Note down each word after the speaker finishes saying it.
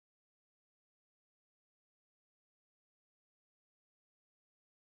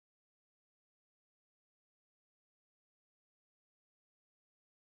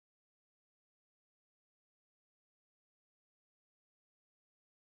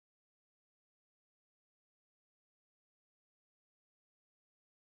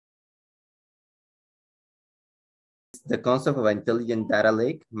the concept of intelligent data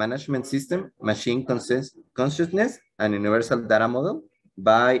lake management system, machine consciousness, and universal data model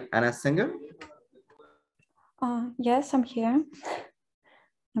by Anna Zenger. Yes, I'm here.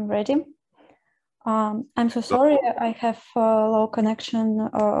 I'm ready. I'm so sorry, I have a low connection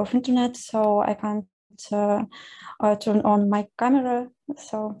of internet, so I can't turn on my camera,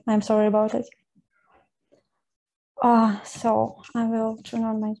 so I'm sorry about it. So I will turn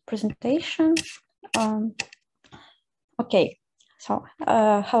on my presentation. Okay, so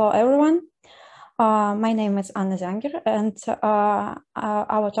hello everyone. My name is Anna Zenger, and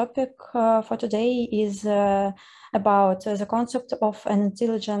our topic for today is about the concept of an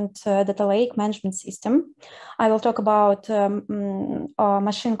intelligent data lake management system. I will talk about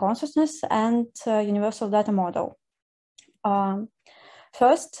machine consciousness and universal data model.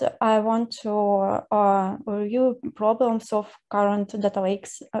 First, I want to review problems of current data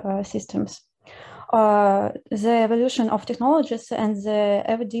lakes systems. The evolution of technologies and the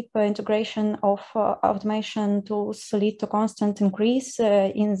ever deeper integration of automation tools lead to constant increase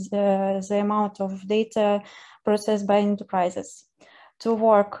in the amount of data processed by enterprises. To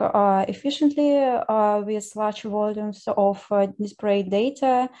work efficiently with large volumes of disparate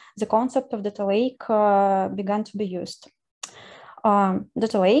data, the concept of data lake began to be used.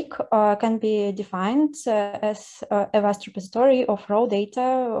 Data lake can be defined as a vast repository of raw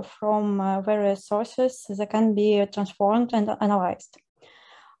data from various sources that can be transformed and analyzed.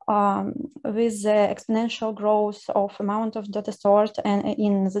 With the exponential growth of amount of data stored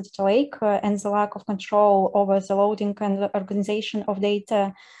in the data lake and the lack of control over the loading and organization of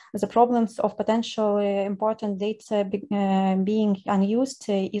data, the problems of potentially important data being unused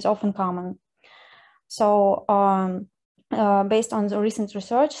is often common. So, based on the recent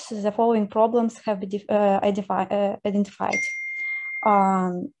research, the following problems have been identified.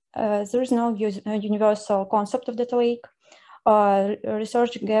 There is no universal concept of data lake.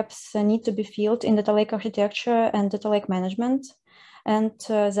 Research gaps need to be filled in data lake architecture and data lake management. And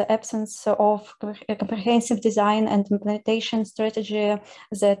the absence of a comprehensive design and implementation strategy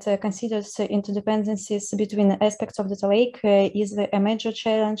that considers interdependencies between aspects of data lake is a major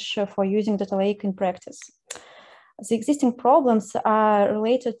challenge for using data lake in practice. The existing problems are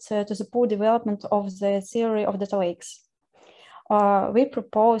related to the poor development of the theory of data lakes. We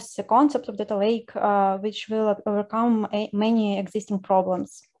propose the concept of data lake, which will overcome many existing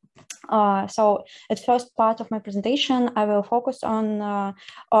problems. So at first part of my presentation, I will focus on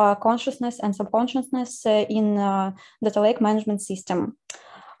consciousness and subconsciousness in data lake management system.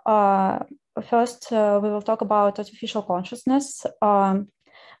 First, we will talk about artificial consciousness.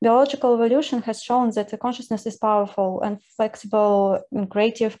 Biological evolution has shown that the consciousness is powerful and flexible and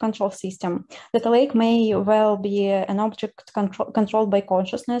creative control system. Data lake may well be an object controlled by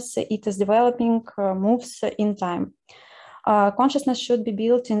consciousness. It is developing, moves in time. Consciousness should be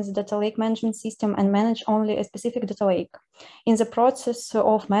built in the data lake management system and manage only a specific data lake. In the process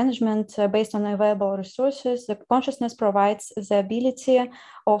of management based on available resources, the consciousness provides the ability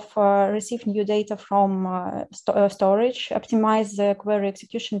of receive new data from storage, optimize the query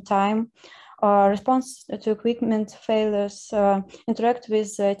execution time, response to equipment failures, interact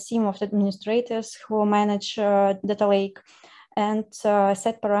with a team of administrators who manage data lake, and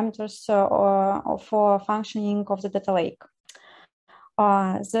set parameters for functioning of the data lake.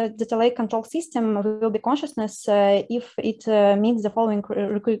 The data lake control system will be consciousness if it meets the following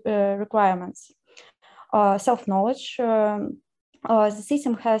requirements. Self-knowledge. The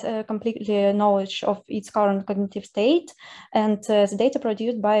system has a completely knowledge of its current cognitive state and the data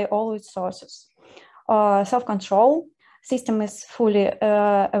produced by all its sources. Self-control. System is fully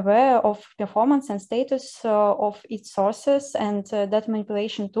aware of performance and status of its sources and data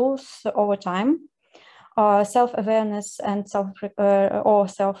manipulation tools over time. Self-awareness and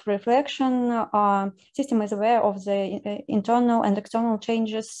self-reflection. System is aware of the internal and external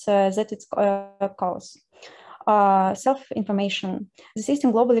changes that it causes. Self-information. The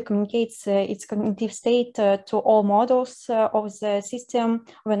system globally communicates its cognitive state to all models of the system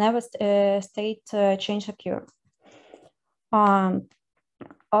whenever state change occurs.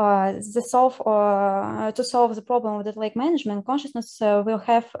 To solve the problem of data lake management, consciousness will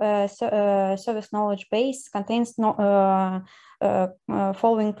have a service knowledge base contains following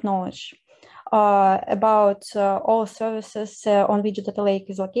knowledge about all services on which data lake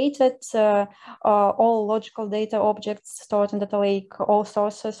is located, all logical data objects stored in data lake, all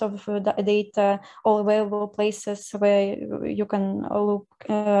sources of data, all available places where you can look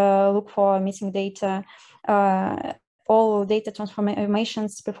for missing data, all data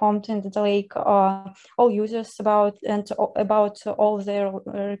transformations performed in the data lake, all users about all their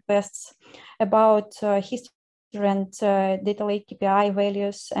requests, about history and data lake KPI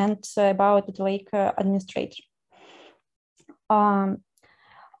values, and about data lake administrator.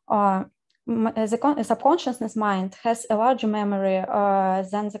 The subconsciousness mind has a larger memory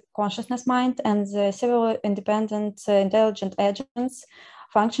than the consciousness mind, and the several independent intelligent agents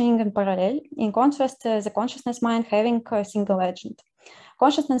functioning in parallel. In contrast, the consciousness mind having a single agent.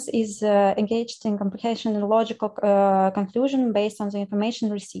 Consciousness is engaged in comprehension and logical conclusion based on the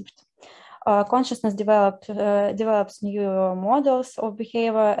information received. Consciousness develops new models of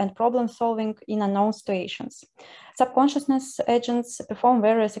behavior and problem solving in unknown situations. Subconsciousness agents perform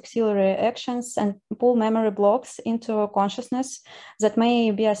various auxiliary actions and pull memory blocks into consciousness that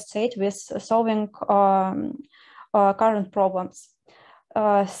may be associated with solving current problems.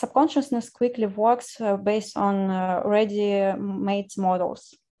 Subconsciousness quickly works based on ready-made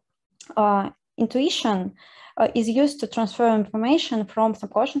models. Intuition is used to transfer information from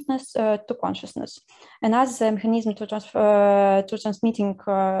subconsciousness to consciousness. Another mechanism to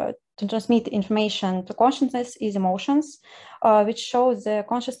transmit information to consciousness is emotions, which shows the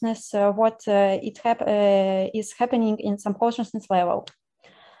consciousness what is happening in subconsciousness level.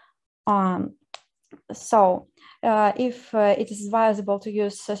 If it is advisable to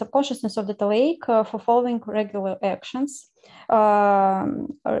use subconsciousness of data lake for following regular actions: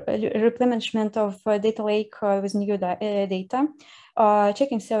 replenishment of data lake with new data,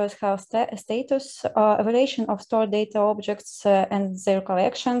 checking service health status, evaluation of stored data objects and their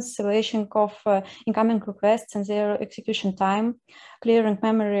collections, evaluation of incoming requests and their execution time, clearing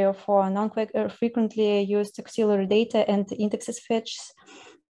memory for non-frequently used auxiliary data and indexes fetches,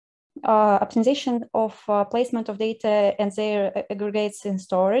 optimization of placement of data and their aggregates in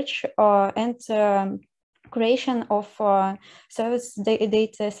storage, and creation of service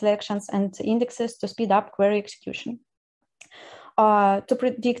data selections and indexes to speed up query execution. To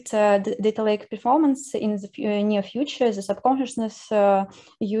predict data lake performance in the near future, the subconsciousness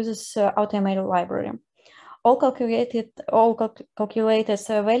uses AutoML library. All calculated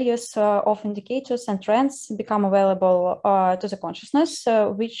values of indicators and trends become available to the consciousness,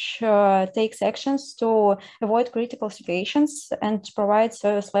 which takes actions to avoid critical situations and provide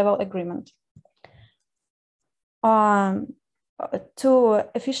service level agreement. To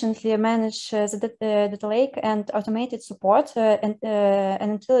efficiently manage the data lake and automated support, an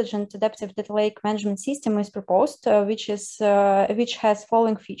intelligent adaptive data lake management system is proposed, which has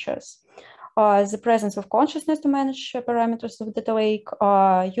following features. The presence of consciousness to manage parameters of data lake,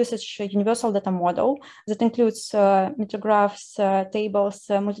 usage universal data model that includes metagraphs, tables,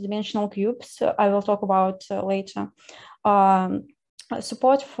 multidimensional cubes. I will talk about later.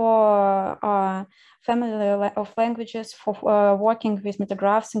 Support for family of languages for working with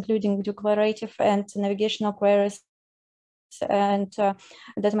metagraphs, including declarative and navigational queries and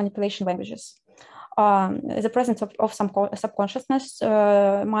data manipulation languages. The presence of some subconsciousness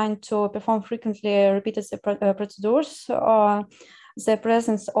mind to perform frequently repeated procedures, the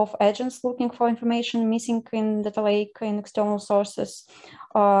presence of agents looking for information missing in data lake in external sources,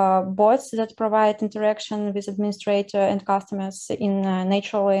 bots that provide interaction with administrator and customers in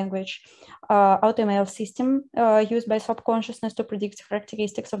natural language, AutoML system used by subconsciousness to predict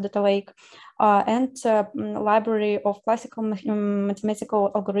characteristics of data lake, and library of classical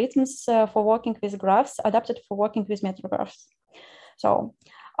mathematical algorithms for working with graphs adapted for working with metagraphs. So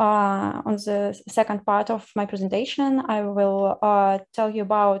on the second part of my presentation, I will tell you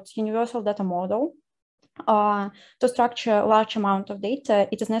about universal data model. To structure a large amount of data,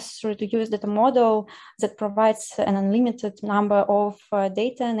 it is necessary to use data model that provides an unlimited number of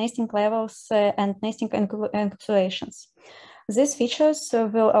data nesting levels and nesting encapsulations. These features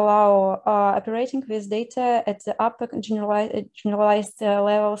will allow operating with data at the upper generalized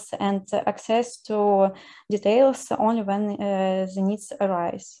levels and access to details only when the needs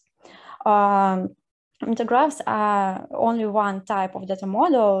arise. Metagraphs are only one type of data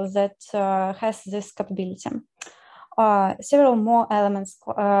model that has this capability. Several more element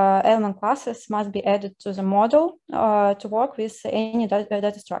classes must be added to the model to work with any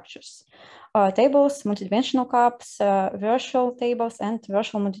data structures. Tables, multidimensional cups, virtual tables, and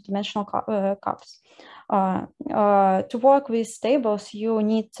virtual multidimensional cups. To work with tables, you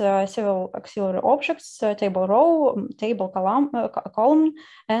need several auxiliary objects, table row, table column,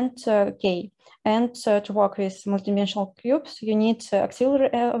 and key. And to work with multidimensional cubes, you need auxiliary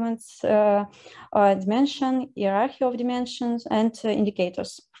elements, dimension, hierarchy of dimensions, and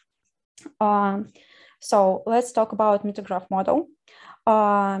indicators. So let's talk about metagraph model.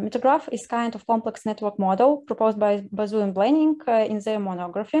 Metagraph is kind of complex network model proposed by Bazu and Blenning in their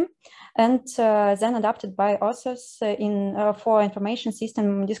monography, and then adapted by authors for information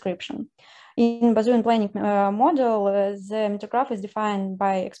system description. In Bayesian planning model, the meta graph is defined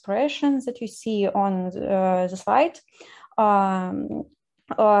by expressions that you see on the slide.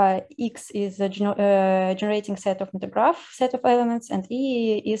 X is a generating set of meta graph set of elements, and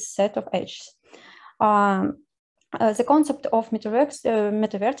E is set of edges. The concept of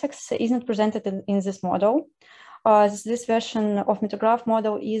meta-vertex isn't presented in this model. This version of meta-graph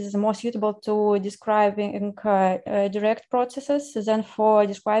model is more suitable to describing direct processes than for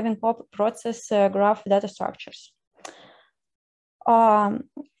describing process graph data structures. So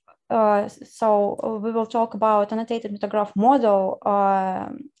we will talk about annotated meta-graph model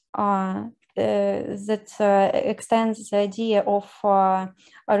that extends the idea of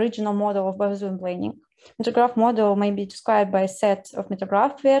original model of Bayesian planning. Meta-graph model may be described by a set of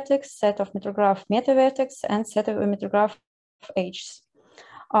meta-graph vertex, set of meta-graph meta-vertex, and set of meta-graph edges.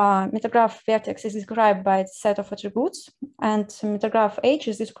 Meta-graph vertex is described by a set of attributes, and meta-graph edge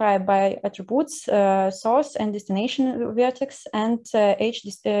is described by attributes, source and destination vertex, and edge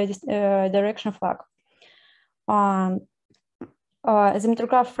direction flag. The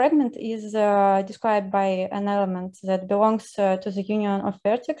meta-graph fragment is described by an element that belongs to the union of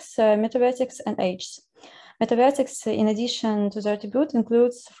vertex, meta-vertex, and edges. Meta-vertex, in addition to the attribute,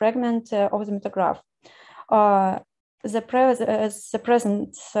 includes fragment of the meta-graph. The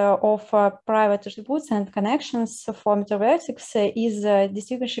presence of private attributes and connections for meta-vertex is a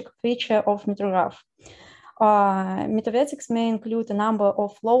distinguishing feature of meta-graph. Meta-vertex may include a number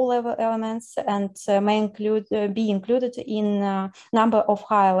of low-level elements and may be included in a number of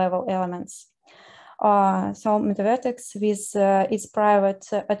higher-level elements. So meta-vertex with its private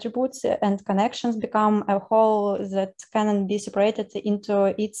attributes and connections become a whole that cannot be separated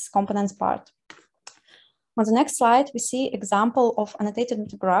into its components part. On the next slide, we see example of annotated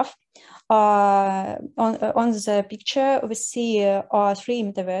meta-graph. On the picture, we see 3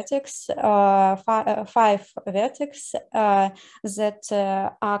 meta-vertex, 5 vertex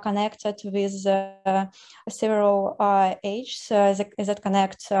that are connected with several edges that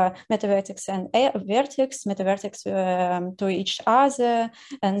connect meta-vertex and vertex, meta-vertex to each other,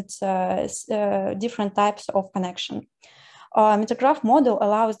 and different types of connection. Meta-graph model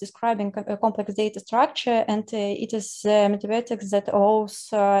allows describing a complex data structure, and it is meta-vertex that allows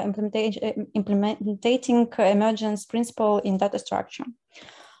implementing emergence principle in data structure.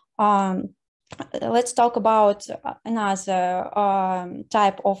 Let's talk about another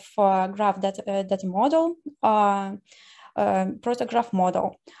type of graph data model, protograph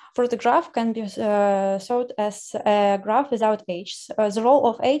model. Protograph can be thought as a graph without edges. The role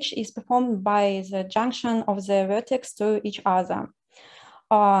of edge is performed by the junction of the vertex to each other.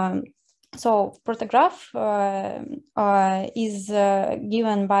 So protograph is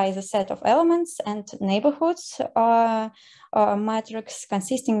given by the set of elements and neighborhoods matrix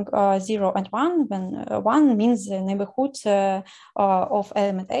consisting 0 and 1, when 1 means the neighborhood of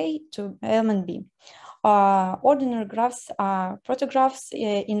element A to element B. Ordinary graphs are protographs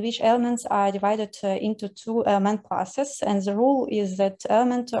in which elements are divided into 2 element classes, and the rule is that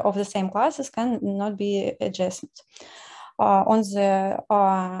elements of the same classes cannot be adjacent. On the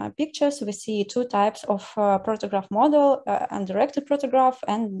pictures, we see 2 types of protograph model, undirected protograph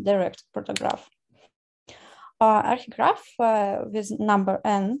and direct protograph. Archigraph with number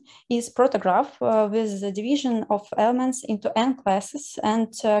n is protograph with the division of elements into n classes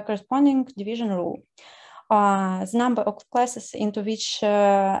and corresponding division rule. The number of classes into which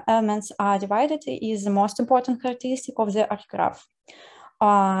elements are divided is the most important characteristic of the archigraph.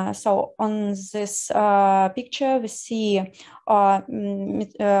 So on this picture, we see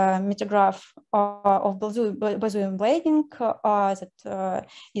metagraph of Bayesian planning that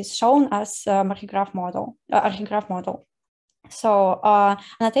is shown as archigraph model. So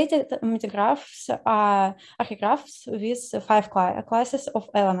annotated metagraphs are archigraphs with 5 classes of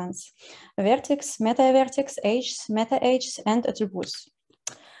elements: vertex, meta-vertex, edges, meta-edges, and attributes.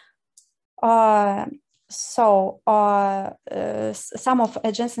 Some of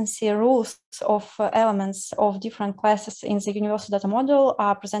adjacency rules of elements of different classes in the universal data model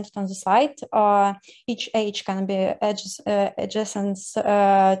are presented on the slide. Each edge can be adjacent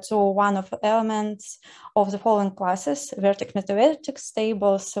to one of the elements of the following classes: vertex, meta-vertex,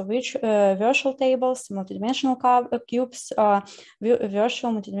 tables, virtual tables, multidimensional cubes,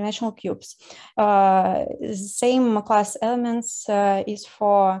 virtual multidimensional cubes. Same class elements is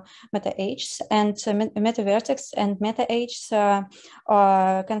for meta-edges, and meta-vertex and meta-edges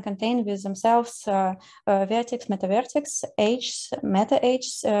can contain with themselves vertex, meta-vertex, edges,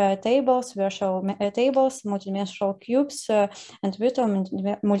 meta-edges, tables, virtual tables, multidimensional cubes, and virtual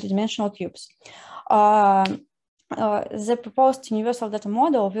multidimensional cubes. the proposed universal data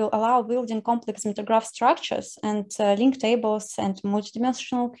model will allow building complex metagraph structures and link tables and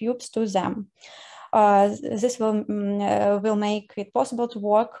multidimensional cubes to them. This will make it possible to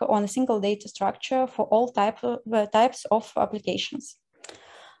work on a single data structure for all types of applications.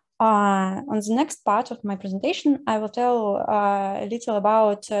 On the next part of my presentation, I will tell a little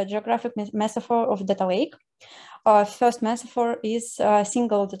about geographic metaphor of data lake. First metaphor is a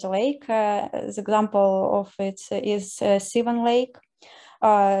single data lake. The example of it is Sivan Lake.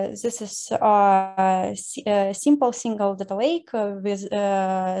 This is a simple single data lake with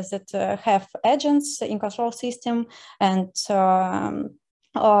that have agents in control system and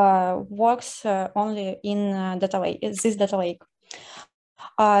works only in this data lake.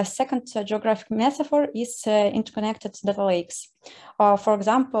 Second geographic metaphor is interconnected data lakes. For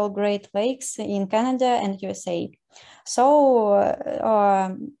example, Great Lakes in Canada and USA. So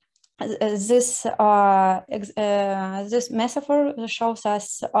this metaphor shows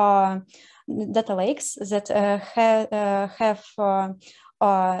us data lakes that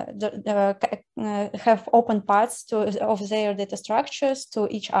have open parts of their data structures to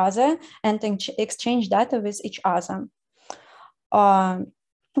each other and exchange data with each other.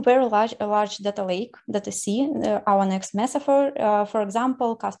 Very large data lake, data sea, our next metaphor, for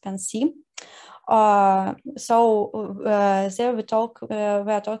example, Caspian Sea. So there we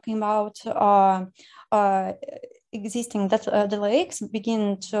are talking about existing data lakes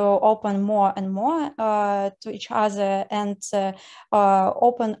begin to open more and more to each other and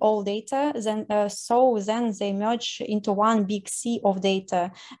open all data. Then then they merge into one big sea of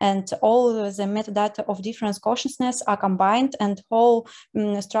data, and all the metadata of different consciousness are combined, and whole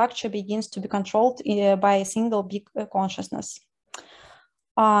structure begins to be controlled by a single big consciousness.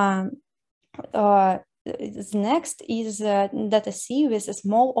 Next is data sea with a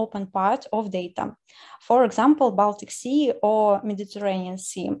small open part of data. For example, Baltic Sea or Mediterranean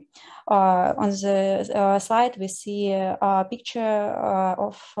Sea. On the slide, we see a picture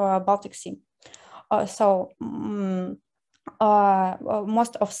of Baltic Sea.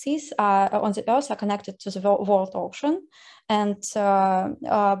 Most of seas on the Earth are connected to the world ocean, and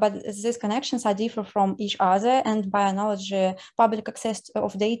but these connections are different from each other. And by analogy, public access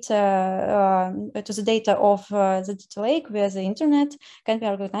of data to the data of the data lake via the internet can be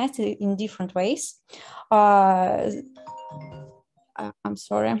organized in different ways. I'm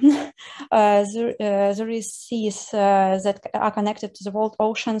sorry. There is seas that are connected to the world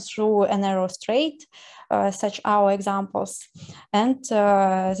ocean through a narrow strait, such our examples. And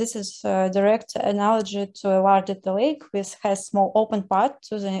this is a direct analogy to a large data lake, which has small open part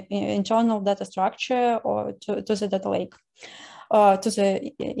to the internal data structure or to the data lake, to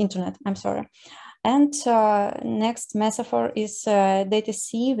the internet, I'm sorry. And next metaphor is data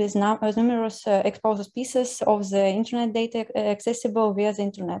sea with numerous exposed pieces of the internet data accessible via the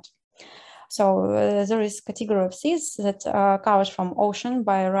internet. So there is category of seas that are covered from ocean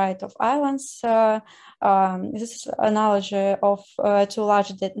by right of islands. This is analogy of two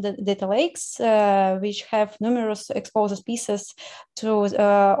large data lakes, which have numerous exposed pieces to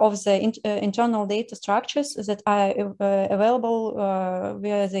of the internal data structures that are available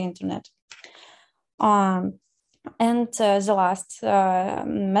via the internet. And the last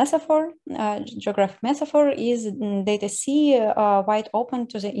metaphor, geographic metaphor, is data sea wide open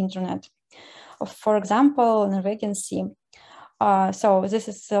to the internet. For example, Norwegian Sea. So this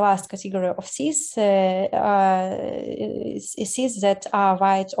is the last category of seas, seas that are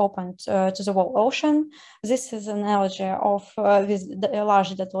wide open to the world ocean. This is an analogy of with a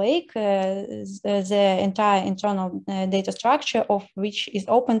large data lake, the entire internal data structure of which is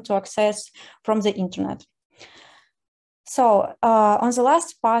open to access from the internet. So on the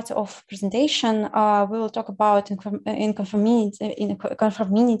last part of presentation, we will talk about conformity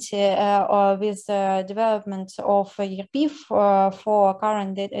with the development of ERP for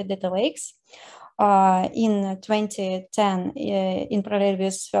current data lakes. In 2010, in parallel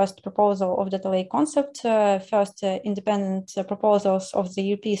with first proposal of data lake concept, first independent proposals of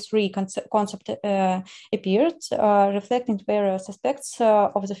the ERP3 concept appeared, reflecting various aspects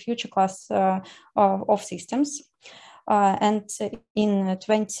of the future class of systems. And in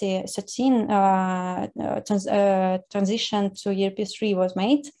 2013, transition to ERP3 was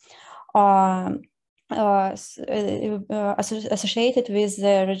made, associated with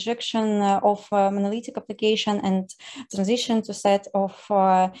the rejection of monolithic application and transition to set of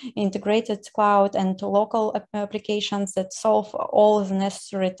integrated cloud and local applications that solve all the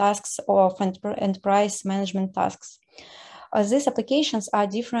necessary tasks of enterprise management tasks. These applications are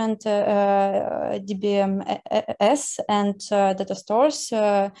different DBMS and data stores,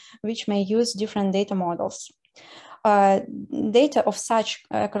 which may use different data models. Data of such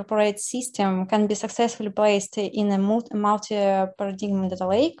corporate system can be successfully placed in a multi-paradigm data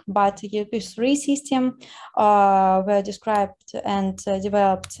lake, but ERP3 system were described and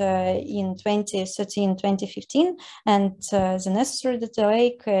developed in 2013-2015, and the necessary data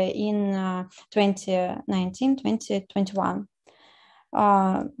lake in 2019-2021.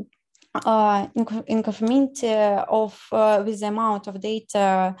 In conformity with the amount of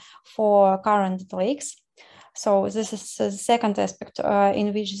data for current data lakes. So this is the second aspect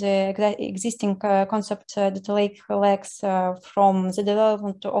in which the existing concept data lake lacks from the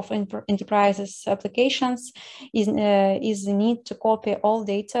development of enterprises applications is the need to copy all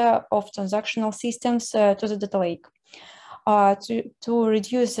data of transactional systems to the data lake. To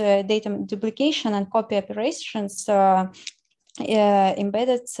reduce data duplication and copy operations,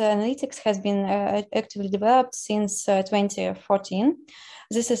 embedded analytics has been actively developed since 2014.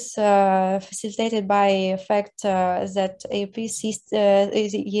 This is facilitated by the fact that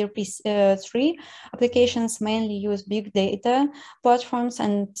ERP3 applications mainly use big data platforms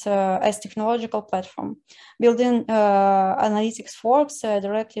and as technological platform. Building analytics works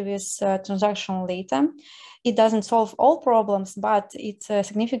directly with transactional data. It doesn't solve all problems, but it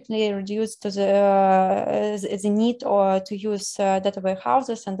significantly reduces the need to use data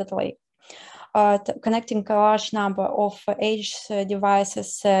warehouses and data lake. Connecting a large number of edge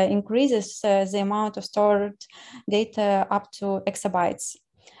devices increases the amount of stored data up to exabytes.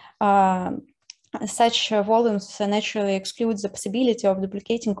 Such volumes naturally exclude the possibility of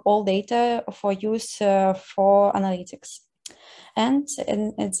duplicating all data for use for analytics. And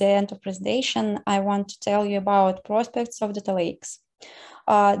at the end of presentation, I want to tell you about prospects of data lakes.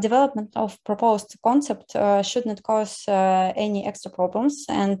 Development of proposed concept should not cause any extra problems,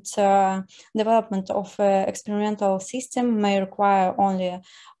 and development of experimental system may require only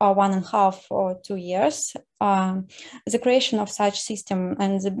 1.5 or 2 years. The creation of such system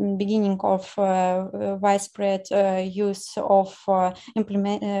and the beginning of widespread use of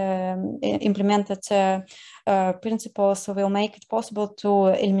implemented principles will make it possible to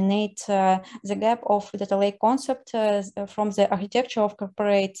eliminate the gap of data lake concept from the architecture of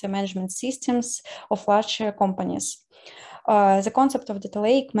corporate management systems of large companies. The concept of data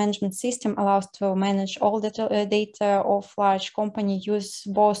lake management system allows to manage all data of large company use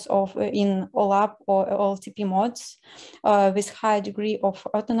both in OLAP or OLTP modes with high degree of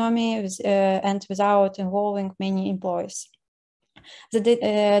autonomy and without involving many employees. The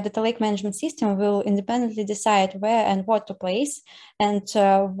data lake management system will independently decide where and what to place and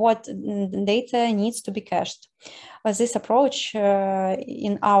what data needs to be cached. This approach,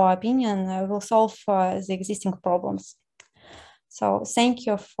 in our opinion, will solve the existing problems. So thank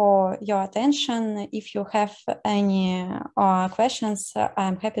you for your attention. If you have any questions,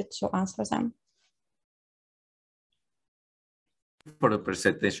 I'm happy to answer them. For the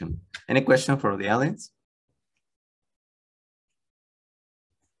presentation. Any question for the audience?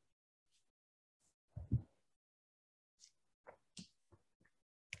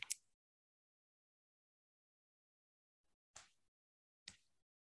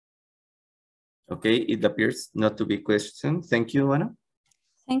 Okay, it appears not to be a question. Thank you, Ana.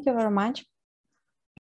 Thank you very much.